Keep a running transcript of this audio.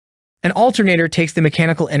An alternator takes the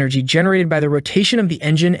mechanical energy generated by the rotation of the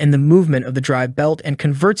engine and the movement of the drive belt and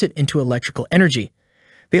converts it into electrical energy.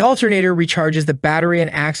 The alternator recharges the battery and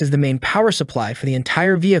acts as the main power supply for the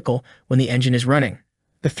entire vehicle when the engine is running.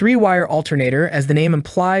 The three-wire alternator, as the name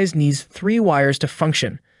implies, needs 3 wires to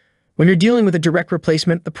function. When you're dealing with a direct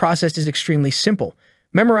replacement, the process is extremely simple.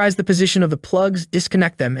 Memorize the position of the plugs,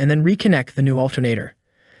 disconnect them, and then reconnect the new alternator.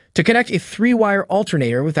 To connect a 3-wire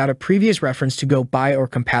alternator without a previous reference to go buy or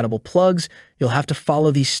compatible plugs, you'll have to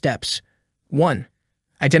follow these steps. 1.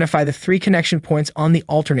 Identify the 3 connection points on the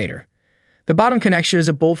alternator. The bottom connection is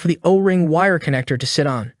a bolt for the O-ring wire connector to sit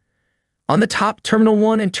on. On the top, Terminal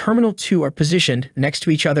 1 and Terminal 2 are positioned next to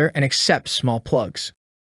each other and accept small plugs.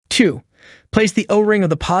 2. Place the O-ring of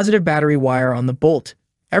the positive battery wire on the bolt.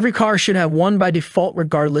 Every car should have one by default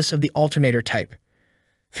regardless of the alternator type.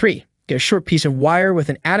 3. Get a short piece of wire with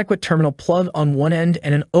an adequate terminal plug on one end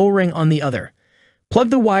and an O-ring on the other. Plug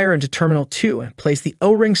the wire into Terminal 2 and place the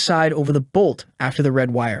O-ring side over the bolt after the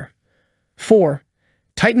red wire. 4.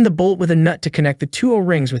 Tighten the bolt with a nut to connect the 2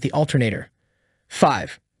 O-rings with the alternator.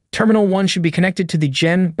 5. Terminal 1 should be connected to the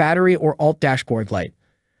gen, battery, or alt dashboard light.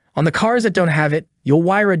 On the cars that don't have it, you'll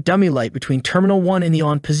wire a dummy light between Terminal 1 and the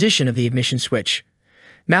on position of the ignition switch.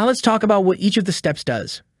 Now let's talk about what each of the steps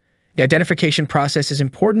does. The identification process is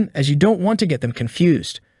important as you don't want to get them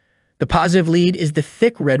confused. The positive lead is the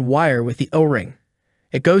thick red wire with the O-ring.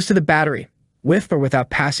 It goes to the battery, with or without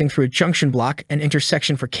passing through a junction block and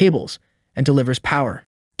intersection for cables, and delivers power.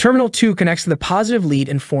 Terminal 2 connects to the positive lead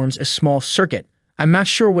and forms a small circuit. I'm not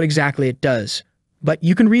sure what exactly it does, but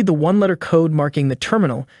you can read the 1-letter code marking the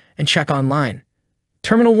terminal and check online.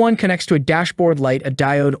 Terminal 1 connects to a dashboard light, a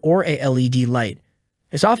diode, or a LED light.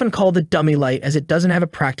 It's often called a dummy light as it doesn't have a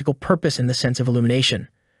practical purpose in the sense of illumination.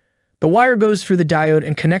 The wire goes through the diode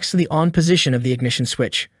and connects to the on position of the ignition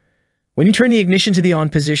switch. When you turn the ignition to the on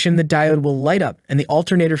position, the diode will light up and the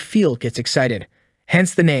alternator field gets excited,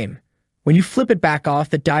 hence the name. When you flip it back off,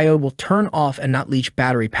 the diode will turn off and not leach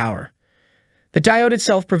battery power. The diode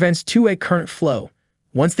itself prevents two-way current flow.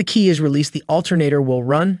 Once the key is released, the alternator will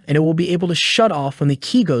run and it will be able to shut off when the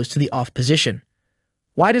key goes to the off position.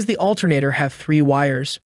 Why does the alternator have 3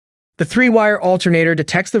 wires? The 3-wire alternator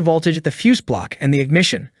detects the voltage at the fuse block and the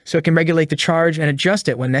ignition, so it can regulate the charge and adjust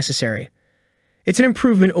it when necessary. It's an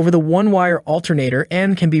improvement over the 1-wire alternator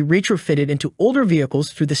and can be retrofitted into older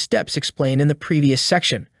vehicles through the steps explained in the previous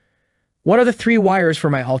section. What are the 3 wires for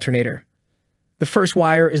my alternator? The first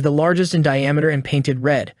wire is the largest in diameter and painted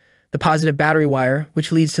red, the positive battery wire,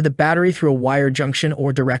 which leads to the battery through a wire junction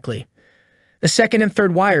or directly. The second and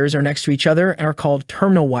third wires are next to each other and are called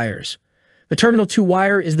terminal wires. The Terminal 2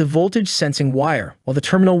 wire is the voltage sensing wire, while the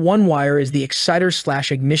Terminal 1 wire is the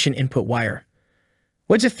exciter/ignition input wire.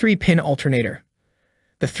 What's a 3-pin alternator?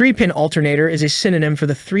 The 3-pin alternator is a synonym for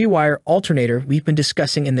the 3-wire alternator we've been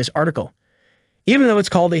discussing in this article. Even though it's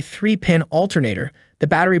called a 3-pin alternator, the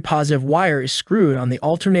battery positive wire is screwed on the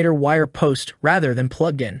alternator wire post rather than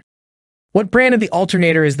plugged in. What brand of the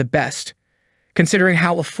alternator is the best? Considering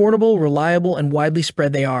how affordable, reliable, and widely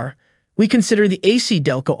spread they are, we consider the AC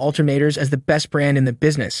Delco alternators as the best brand in the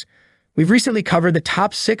business. We've recently covered the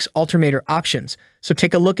top 6 alternator options, so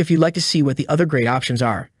take a look if you'd like to see what the other great options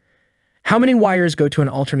are. How many wires go to an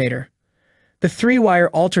alternator? The 3-wire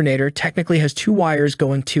alternator technically has 2 wires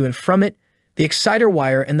going to and from it, the exciter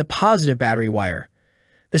wire and the positive battery wire.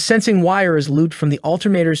 The sensing wire is looped from the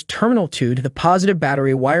alternator's Terminal 2 to the positive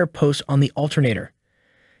battery wire post on the alternator.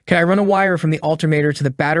 Can I run a wire from the alternator to the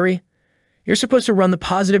battery? You're supposed to run the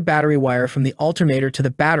positive battery wire from the alternator to the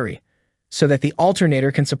battery, so that the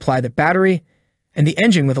alternator can supply the battery and the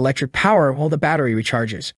engine with electric power while the battery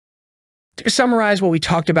recharges. To summarize what we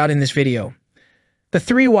talked about in this video, the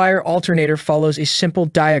 3-wire alternator follows a simple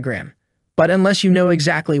diagram, but unless you know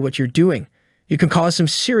exactly what you're doing, you can cause some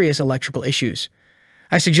serious electrical issues.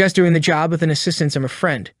 I suggest doing the job with an assistance of a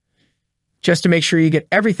friend, just to make sure you get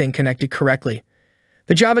everything connected correctly.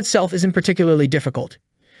 The job itself isn't particularly difficult.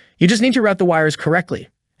 You just need to route the wires correctly,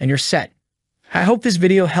 and you're set. I hope this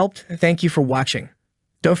video helped. Thank you for watching.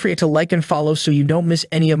 Don't forget to like and follow so you don't miss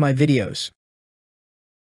any of my videos.